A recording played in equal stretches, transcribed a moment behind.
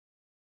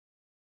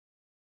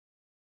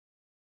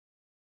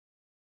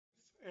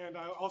And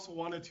I also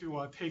wanted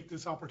to take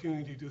this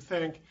opportunity to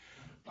thank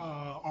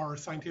our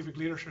scientific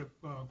leadership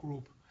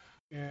group.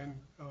 And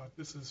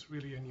this is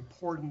really an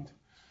important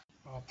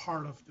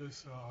part of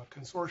this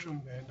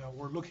consortium, and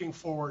we're looking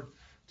forward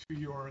to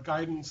your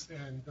guidance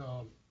and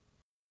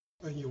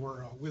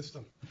your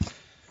wisdom.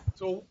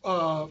 So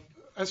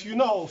as you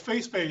know,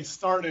 FaceBase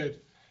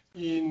started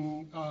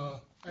in,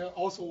 I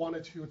also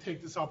wanted to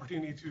take this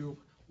opportunity to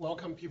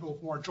welcome people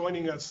who are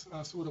joining us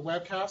through the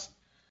webcast.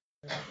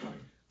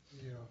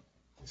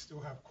 We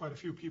still have quite a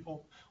few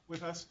people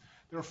with us.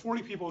 There are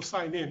 40 people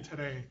signed in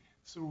today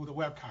through the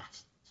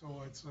webcast,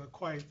 so it's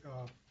quite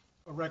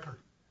a record.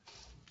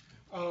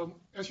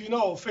 As you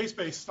know,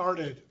 FaceBase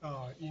started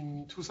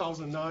in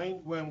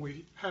 2009 when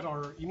we had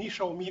our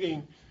initial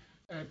meeting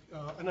at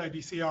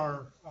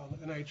NIDCR on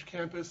the NIH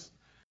campus.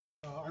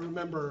 I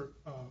remember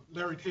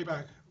Larry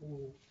Tabak,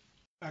 who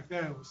back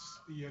then was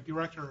the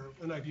director of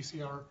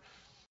NIDCR,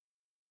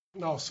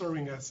 now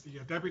serving as the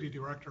deputy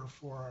director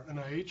for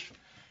NIH,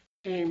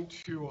 came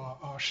to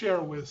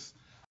share with,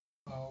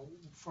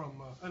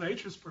 from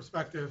NIH's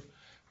perspective,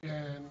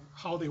 and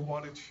how they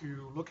wanted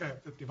to look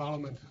at the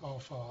development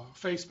of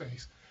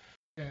FaceBase.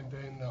 And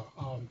then,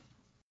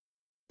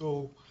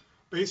 so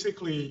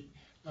basically,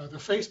 the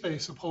FaceBase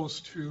is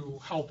supposed to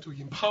help to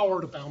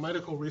empower the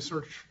biomedical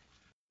research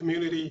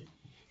community,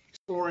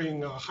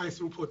 exploring high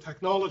throughput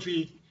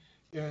technology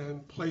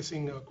and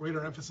placing a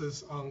greater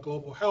emphasis on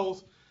global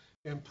health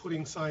and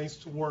putting science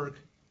to work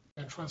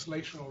and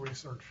translational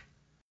research.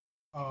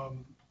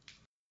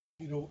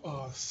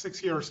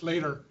 6 years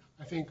later,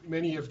 I think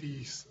many of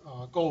these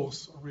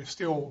goals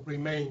still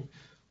remain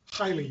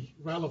highly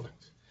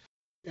relevant.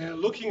 And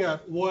looking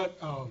at what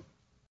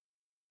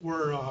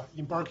we're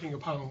embarking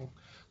upon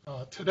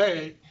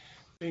today,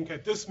 I think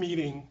at this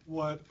meeting,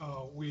 what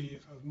we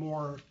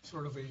more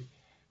sort of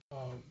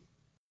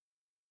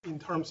in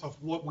terms of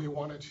what we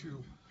wanted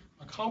to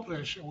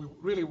accomplish, and we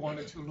really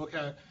wanted to look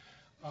at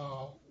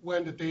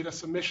when the data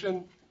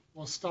submission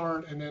will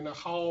start, and then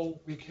how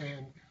we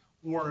can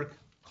work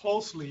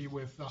closely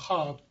with the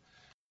hub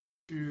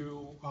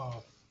to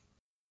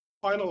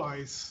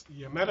finalize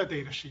the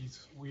metadata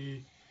sheets.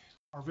 We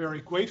are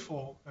very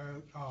grateful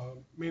that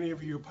many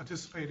of you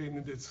participated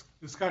in this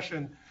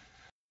discussion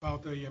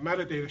about the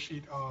metadata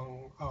sheet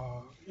on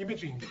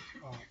imaging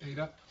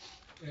data.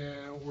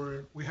 And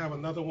we have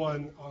another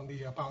one on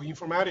the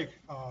bioinformatic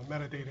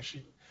metadata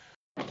sheet.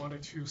 I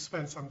wanted to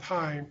spend some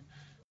time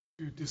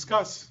to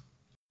discuss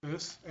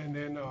this and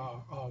then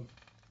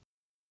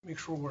make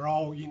sure we're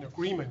all in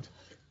agreement,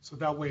 so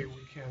that way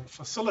we can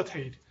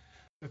facilitate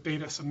the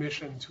data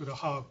submission to the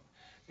hub,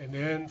 and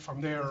then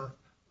from there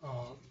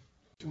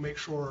to make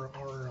sure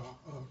our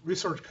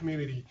research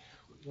community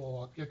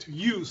will get to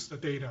use the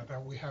data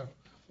that we have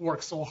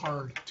worked so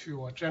hard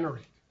to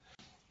generate.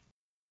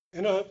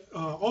 And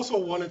also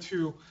wanted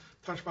to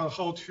touch about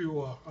how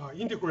to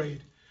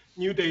integrate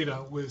new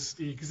data with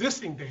the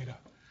existing data.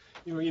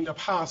 In the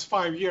past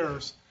 5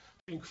 years,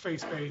 I think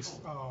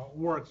FaceBase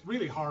worked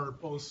really hard,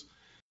 both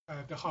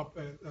at the hub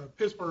at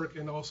Pittsburgh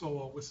and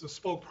also with the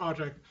Spoke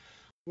project,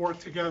 work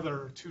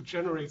together to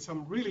generate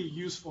some really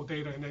useful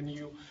data. And then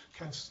you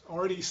can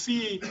already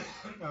see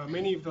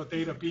many of the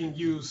data being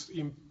used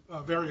in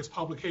various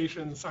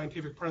publications,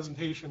 scientific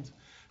presentations.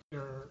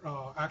 They're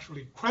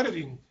actually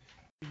crediting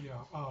the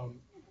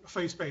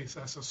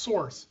FaceBase as a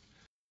source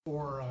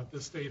for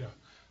this data.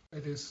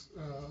 It is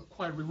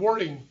quite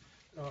rewarding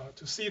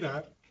to see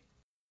that.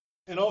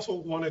 And also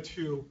wanted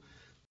to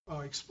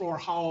explore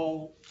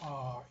how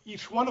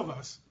each one of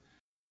us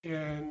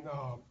can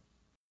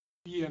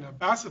be an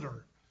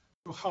ambassador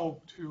to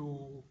help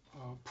to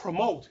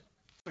promote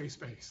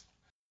FaceBase,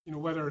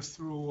 whether it's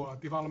through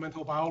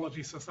Developmental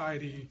Biology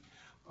Society,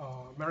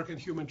 American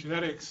Human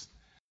Genetics,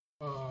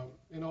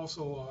 and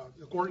also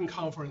the Gordon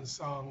Conference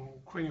on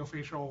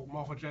craniofacial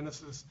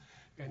morphogenesis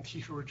and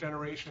tissue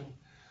regeneration.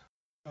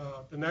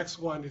 The next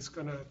one is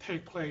going to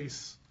take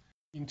place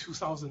in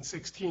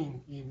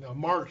 2016, in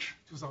March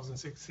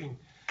 2016,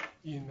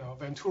 in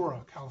Ventura,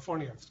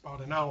 California. It's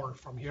about an hour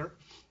from here.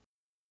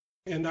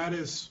 And that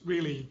is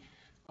really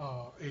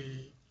a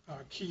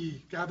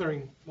key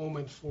gathering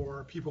moment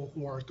for people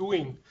who are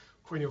doing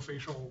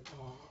craniofacial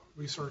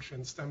research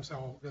and stem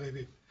cell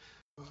related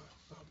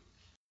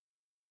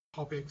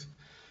topics.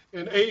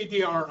 And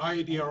AADR,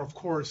 IADR, of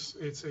course,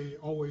 it's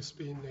always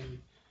been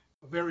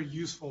a very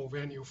useful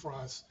venue for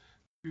us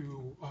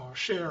to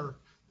share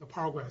the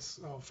progress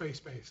of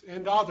FaceBase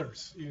and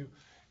others.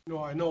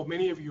 I know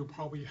many of you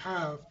probably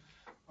have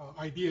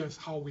ideas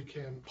how we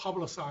can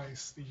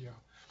publicize the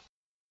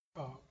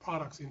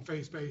products in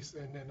FaceBase,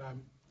 and then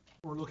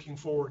we're looking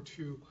forward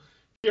to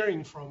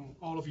hearing from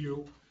all of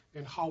you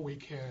and how we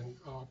can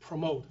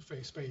promote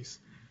FaceBase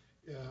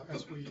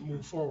as we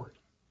move forward.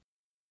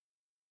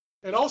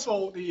 And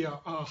also the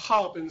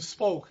hub and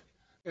spoke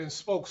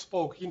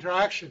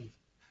interaction,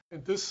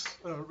 and this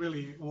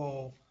really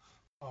will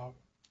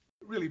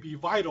really be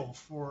vital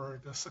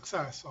for the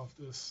success of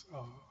this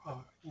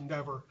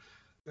endeavor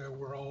that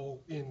we're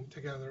all in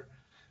together.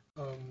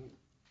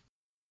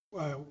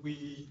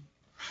 We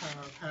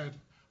have had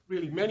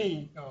really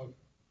many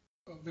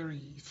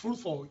very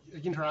fruitful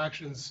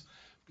interactions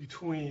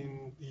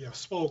between the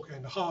Spoke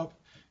and the Hub,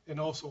 and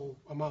also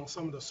among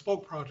some of the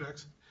Spoke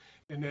projects.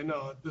 And then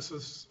this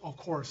is, of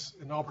course,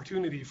 an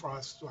opportunity for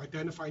us to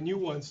identify new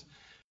ones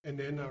and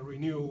then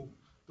renew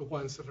the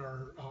ones that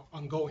are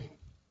ongoing.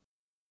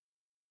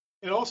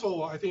 And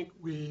also, I think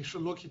we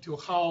should look into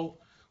how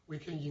we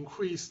can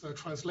increase the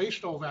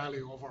translational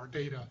value of our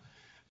data,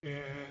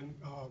 and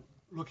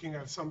looking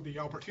at some of the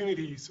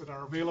opportunities that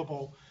are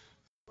available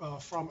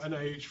from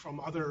NIH, from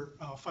other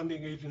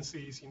funding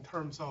agencies in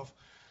terms of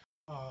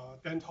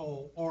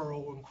dental,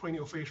 oral, and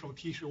craniofacial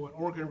tissue and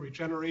organ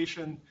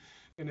regeneration,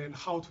 and then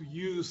how to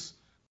use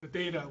the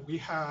data we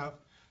have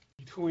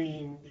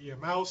between the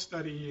mouse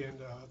study and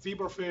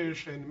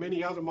zebrafish and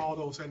many other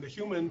models and the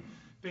human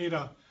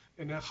data,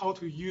 and then how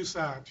to use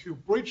that to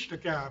bridge the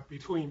gap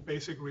between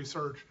basic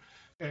research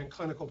and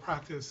clinical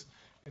practice,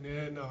 and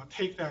then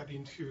take that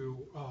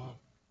into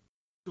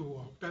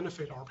to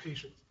benefit our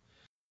patients.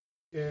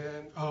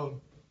 And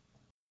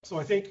so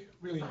I think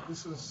really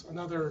this is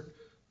another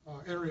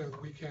area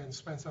that we can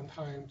spend some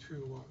time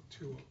to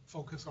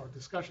focus our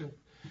discussion.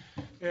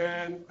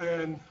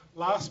 And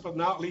last but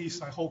not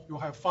least, I hope you'll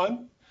have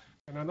fun.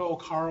 And I know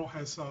Carl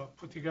has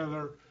put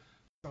together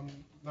some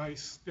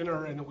nice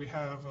dinner, and we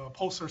have a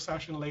poster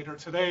session later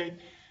today,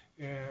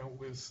 and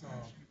with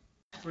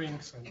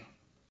drinks and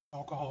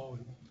alcohol,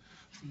 and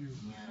you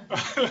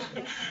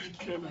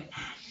can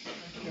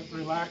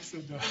relax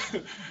and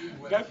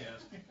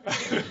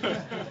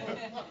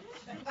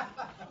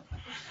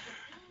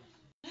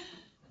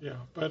yeah,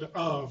 but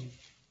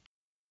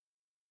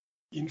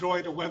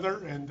enjoy the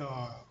weather, and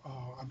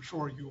I'm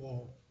sure you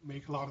will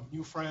make a lot of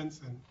new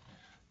friends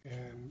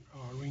and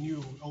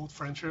renew old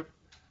friendship,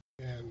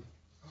 and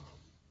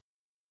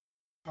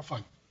have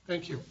fun.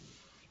 Thank you.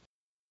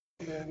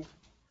 And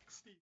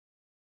Steve.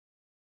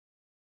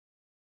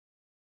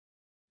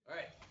 All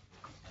right.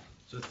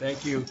 So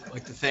thank you. I'd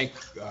like to thank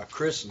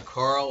Chris and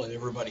Carl and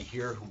everybody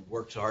here who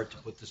worked hard to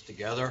put this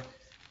together.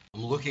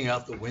 I'm looking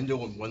out the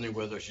window and wondering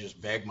whether I should just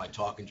bag my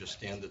talk and just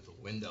stand at the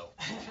window.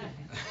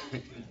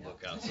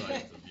 Look outside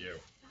at the view.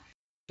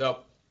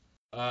 So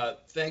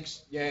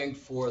thanks, Yang,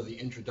 for the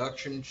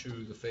introduction to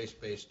the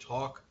FaceBase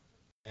talk.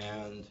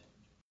 And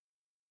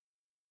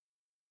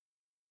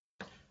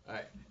all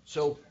right,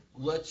 so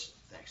let's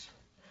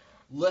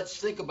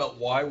think about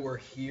why we're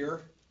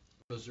here,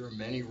 because there are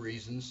many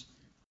reasons.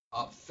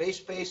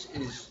 FaceBase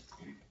is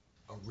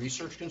a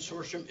research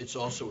consortium. It's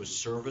also a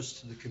service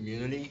to the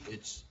community.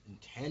 It's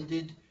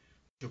intended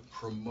to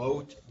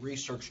promote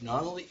research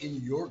not only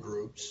in your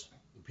groups,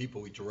 the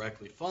people we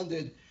directly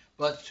funded,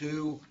 but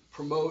to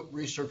promote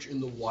research in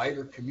the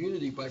wider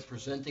community by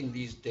presenting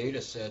these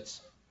data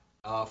sets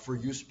for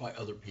use by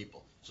other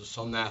people. So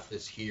Somnath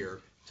is here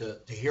to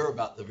hear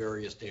about the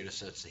various data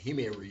sets that he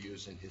may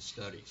reuse in his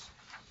studies.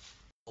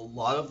 A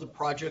lot of the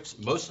projects,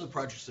 most of the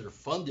projects that are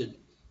funded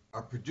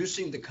are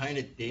producing the kind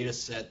of data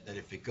set that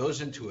if it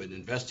goes into an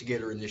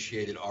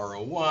investigator-initiated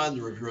R01,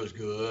 the reviewers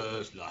go,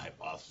 it's not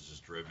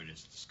hypothesis-driven,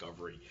 it's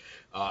discovery.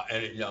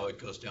 And it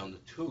goes down the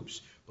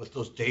tubes. But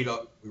those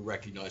data, we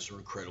recognize, are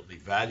incredibly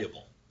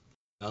valuable,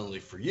 not only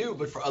for you,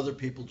 but for other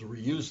people to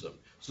reuse them.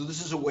 So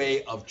this is a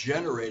way of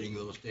generating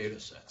those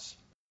data sets.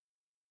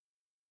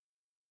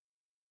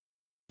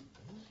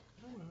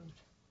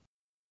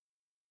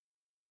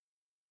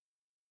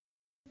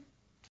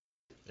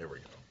 There we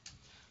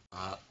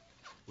go.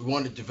 We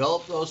want to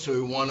develop those, so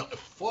we want to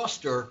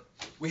foster.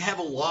 We have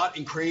a lot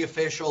in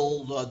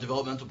craniofacial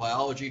developmental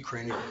biology,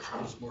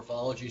 craniofacial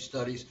morphology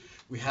studies.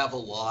 We have a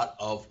lot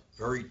of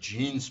very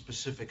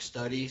gene-specific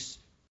studies.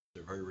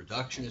 They're very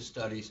reductionist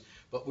studies,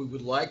 but we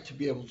would like to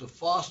be able to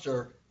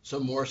foster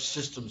some more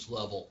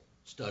systems-level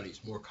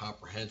studies, more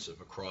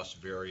comprehensive across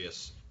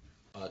various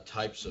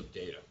types of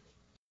data.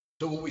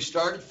 So when we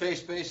started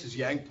FaceBase, as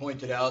Yang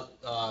pointed out,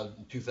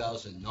 in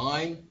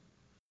 2009,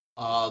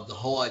 the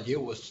whole idea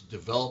was to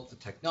develop the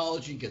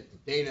technology, get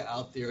the data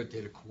out there,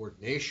 data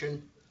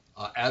coordination.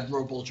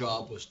 Admirable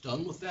job was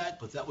done with that,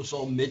 but that was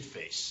all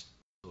mid-face.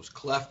 It was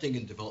clefting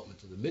and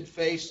development of the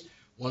mid-face.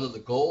 One of the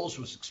goals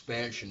was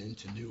expansion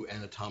into new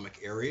anatomic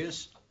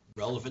areas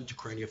relevant to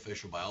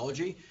craniofacial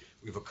biology.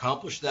 We've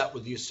accomplished that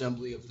with the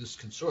assembly of this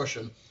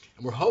consortium,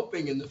 and we're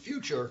hoping in the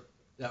future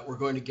that we're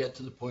going to get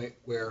to the point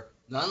where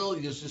not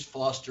only does this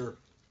foster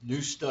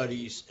new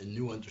studies and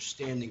new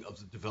understanding of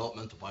the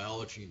developmental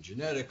biology and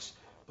genetics,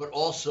 but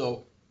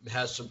also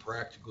has some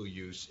practical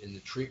use in the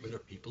treatment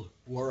of people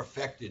who are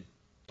affected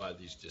by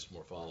these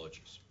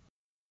dysmorphologies.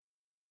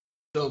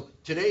 So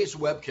today's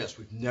webcast,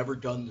 we've never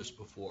done this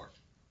before.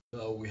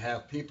 So we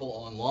have people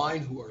online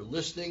who are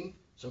listening.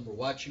 Some are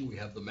watching. We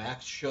have the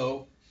Max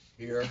show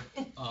here.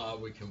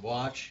 We can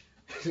watch.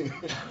 You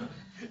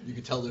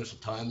can tell there's a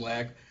time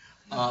lag.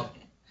 All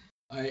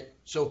right.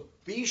 So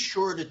be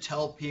sure to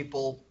tell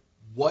people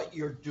what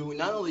you're doing,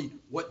 not only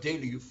what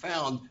data you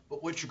found,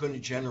 but what you're going to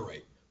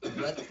generate.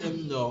 Let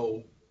them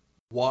know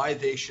why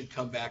they should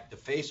come back to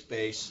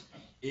FaceBase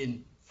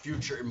in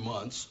future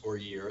months or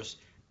years,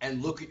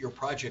 and look at your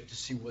project to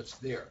see what's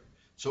there.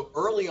 So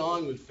early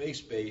on with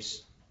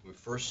FaceBase, when we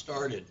first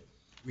started,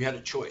 we had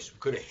a choice. We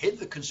could have hid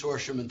the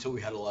consortium until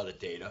we had a lot of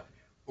data,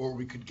 or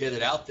we could get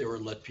it out there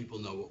and let people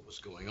know what was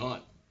going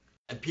on.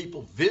 And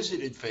people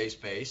visited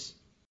FaceBase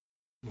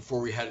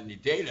before we had any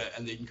data,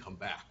 and they didn't come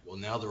back. Well,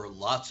 now there are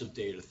lots of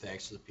data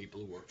thanks to the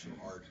people who worked so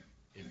hard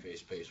in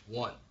FaceBase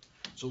 1.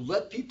 So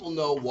let people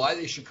know why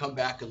they should come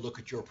back and look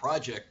at your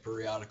project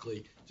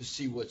periodically to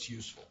see what's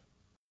useful.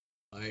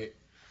 Right?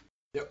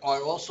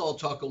 I'll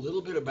talk a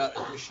little bit about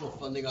additional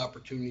funding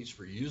opportunities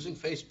for using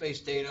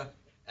FaceBase data,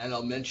 and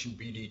I'll mention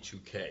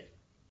BD2K.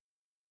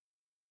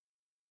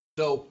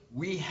 So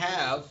we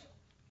have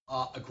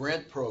a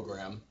grant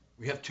program.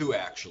 We have two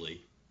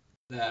actually.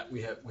 That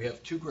we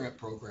have two grant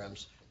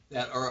programs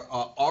that are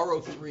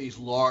RO3s,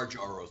 large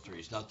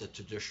RO3s, not the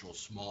traditional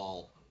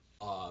small,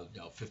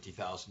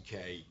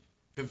 50,000K,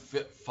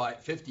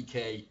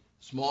 50K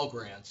small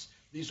grants.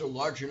 These are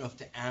large enough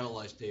to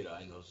analyze data.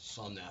 I know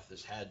Scholnick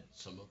has had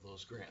some of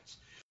those grants.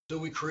 So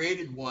we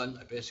created one.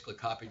 I basically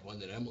copied one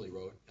that Emily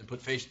wrote and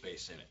put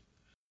FaceBase in it.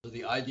 So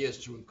the idea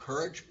is to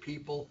encourage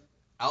people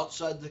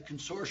outside the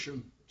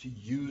consortium to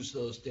use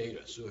those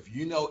data. So if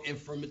you know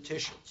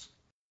informaticians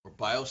or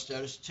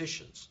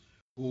biostatisticians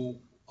who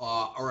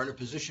are in a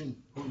position,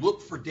 who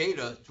look for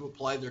data to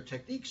apply their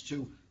techniques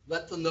to,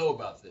 let them know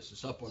about this.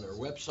 It's up on their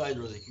website,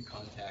 or they can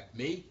contact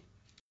me.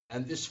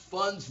 And this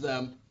funds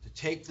them to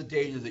take the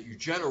data that you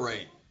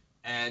generate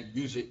and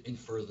use it in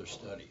further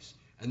studies.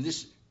 And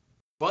this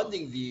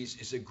funding these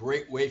is a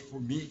great way for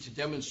me to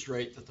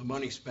demonstrate that the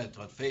money spent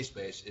on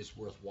FaceBase is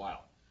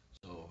worthwhile.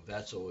 So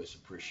that's always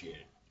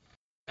appreciated.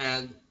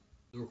 And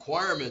the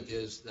requirement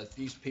is that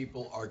these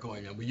people are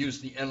going, and we use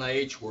the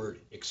NIH word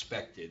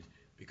expected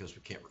because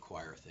we can't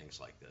require things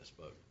like this,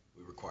 but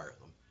we require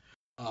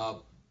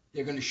them.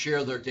 They're going to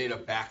share their data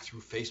back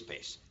through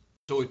FaceBase.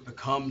 So it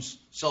becomes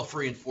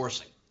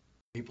self-reinforcing.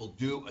 People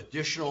do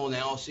additional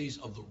analyses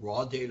of the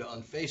raw data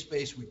on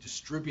FaceBase. We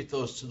distribute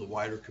those to the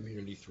wider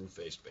community through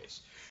FaceBase.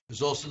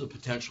 There's also the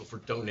potential for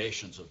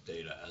donations of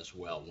data as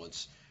well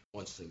once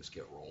things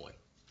get rolling.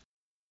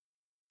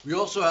 We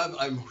also have,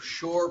 I'm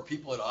sure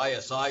people at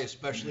ISI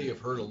especially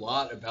have heard a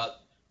lot about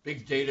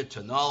big data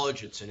to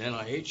knowledge. It's an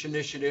NIH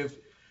initiative.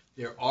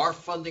 There are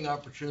funding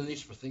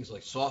opportunities for things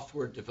like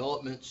software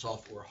development,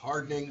 software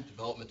hardening,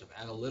 development of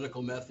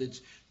analytical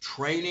methods,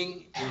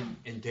 training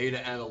in data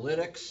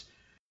analytics.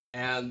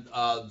 And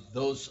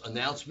those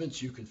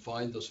announcements, you can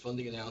find those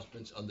funding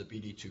announcements on the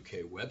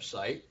BD2K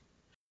website.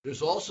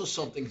 There's also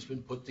something that's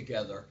been put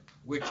together,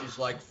 which is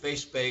like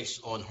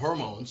FaceBase on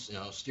hormones,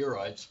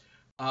 steroids.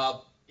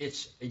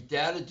 It's a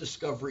data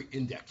discovery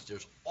index.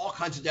 There's all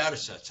kinds of data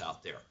sets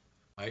out there,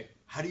 right?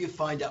 How do you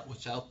find out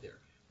what's out there?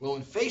 Well,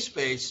 in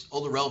FaceBase,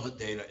 all the relevant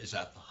data is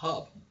at the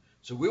hub.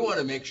 So we want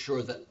to make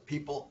sure that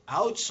people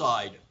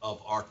outside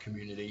of our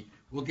community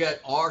will get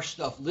our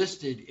stuff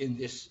listed in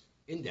this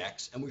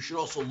index, and we should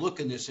also look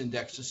in this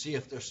index to see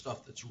if there's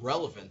stuff that's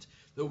relevant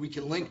that we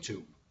can link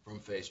to from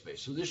FaceBase.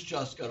 So this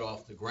just got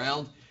off the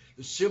ground.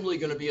 There's simply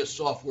going to be a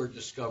software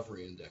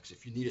discovery index.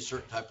 If you need a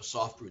certain type of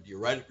software, do you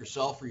write it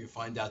yourself or you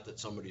find out that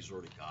somebody's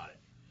already got it?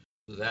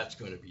 So that's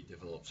going to be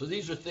developed. So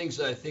these are things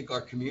that I think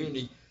our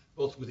community,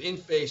 both within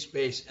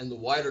FaceBase and the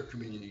wider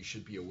community,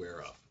 should be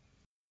aware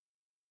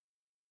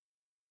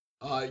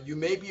of. You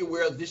may be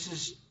aware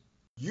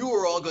you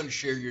are all going to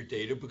share your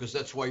data because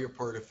that's why you're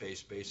part of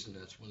FaceBase and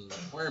that's one of the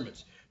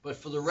requirements. But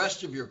for the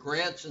rest of your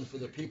grants and for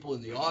the people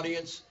in the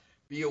audience,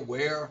 be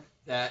aware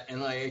that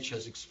NIH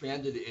has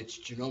expanded its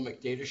genomic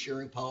data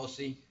sharing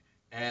policy.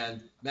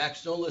 And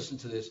Max, don't listen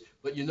to this,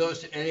 but you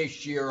notice that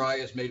NHGRI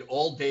has made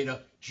all data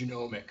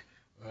genomic,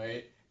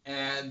 right?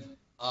 And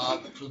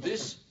so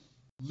this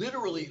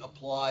literally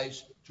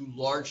applies to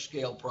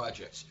large-scale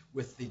projects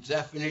with the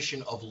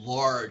definition of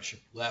large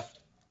left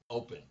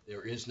open.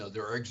 There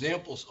are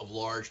examples of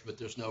large, but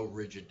there's no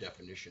rigid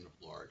definition of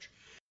large.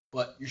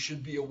 But you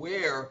should be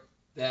aware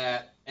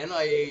that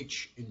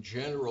NIH in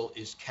general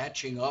is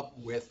catching up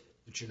with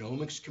the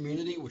genomics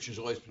community, which has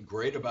always been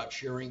great about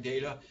sharing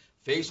data.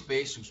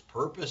 FaceBase, whose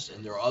purpose,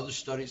 and there are other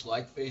studies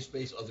like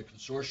FaceBase, other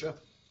consortia,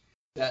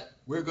 that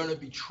we're going to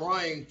be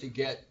trying to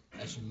get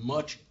as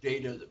much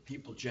data that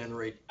people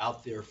generate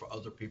out there for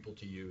other people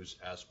to use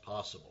as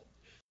possible.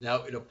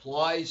 Now, it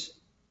applies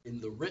in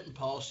the written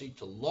policy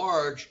to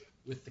large,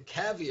 with the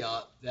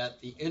caveat that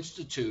the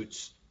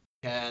institutes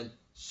can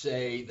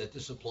say that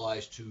this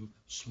applies to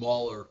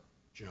smaller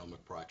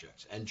genomic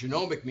projects. And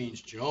genomic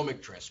means genomic,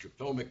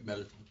 transcriptomic,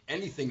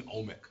 anything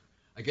omic.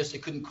 I guess they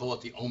couldn't call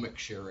it the omic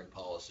sharing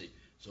policy,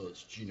 so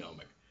it's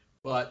genomic.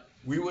 But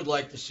we would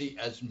like to see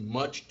as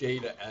much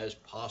data as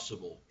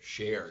possible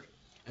shared.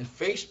 And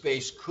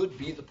FaceBase could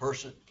be the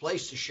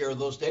place to share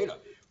those data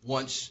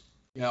once,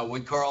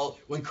 when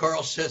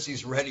Carl says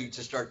he's ready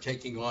to start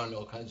taking on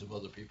all kinds of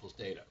other people's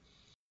data.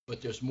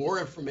 But there's more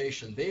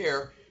information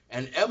there,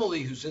 and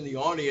Emily, who's in the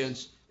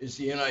audience, is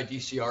the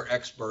NIDCR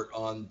expert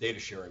on data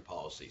sharing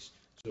policies.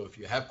 So if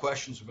you have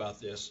questions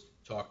about this,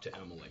 talk to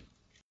Emily.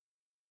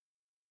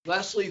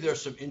 Lastly,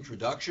 there's some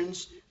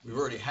introductions. We've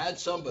already had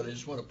some, but I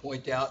just want to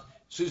point out,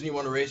 Susan, you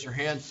want to raise your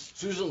hand?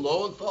 Susan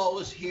Lowenthal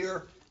is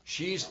here.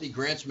 She's the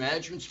grants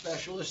management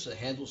specialist that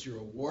handles your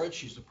awards.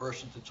 She's the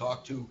person to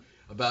talk to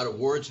about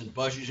awards and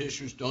budget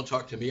issues. Don't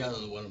talk to me. I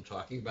don't know what I'm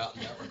talking about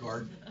in that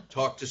regard.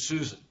 Talk to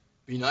Susan.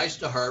 Be nice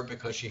to her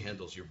because she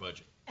handles your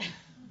budget.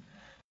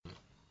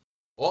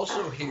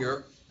 Also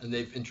here, and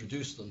they've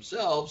introduced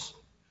themselves,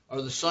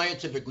 are the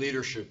scientific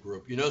leadership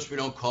group. You notice we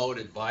don't call it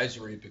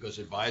advisory because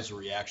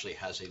advisory actually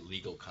has a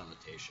legal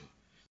connotation.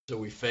 So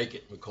we fake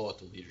it and we call it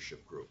the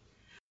leadership group.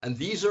 And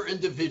these are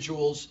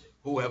individuals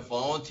who have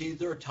volunteered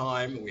their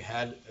time. We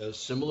had a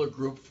similar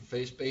group for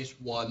FaceBase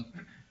 1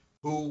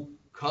 who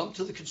come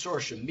to the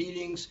consortium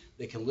meetings.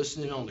 They can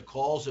listen in on the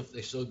calls if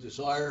they so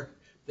desire.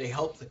 They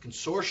help the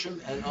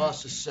consortium and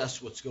us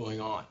assess what's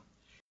going on.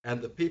 And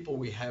the people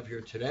we have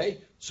here today,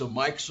 so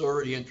Mike's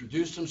already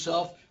introduced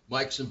himself.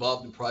 Mike's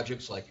involved in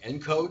projects like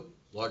ENCODE,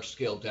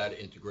 large-scale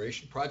data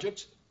integration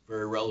projects,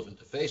 very relevant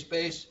to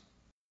FaceBase.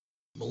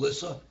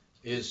 Melissa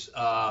is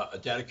a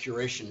data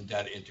curation and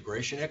data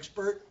integration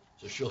expert,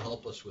 so she'll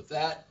help us with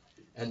that.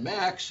 And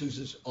Max,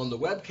 who's on the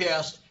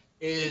webcast,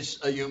 is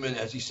a human,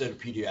 as he said, a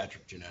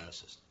pediatric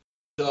geneticist.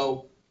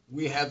 So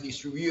we have these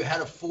three. You had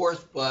a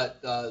fourth,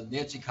 but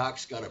Nancy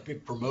Cox got a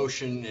big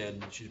promotion,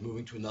 and she's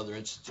moving to another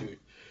institute.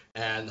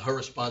 And her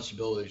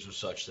responsibilities were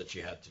such that she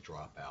had to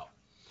drop out.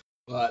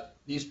 But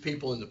these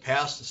people in the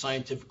past, the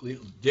scientific leader,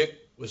 Dick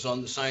was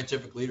on the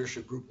scientific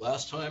leadership group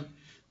last time,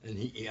 and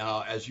he,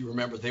 as you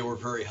remember, they were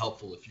very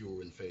helpful if you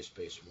were in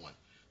FaceBase 1.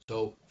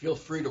 So feel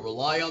free to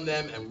rely on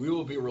them, and we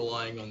will be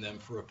relying on them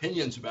for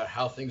opinions about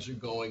how things are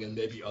going and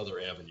maybe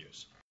other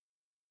avenues.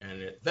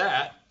 And at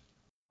that,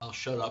 I'll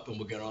shut up and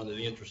we'll get on to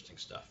the interesting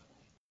stuff.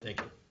 Thank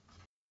you.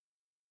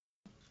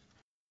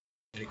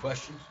 Any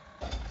questions?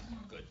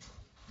 Good.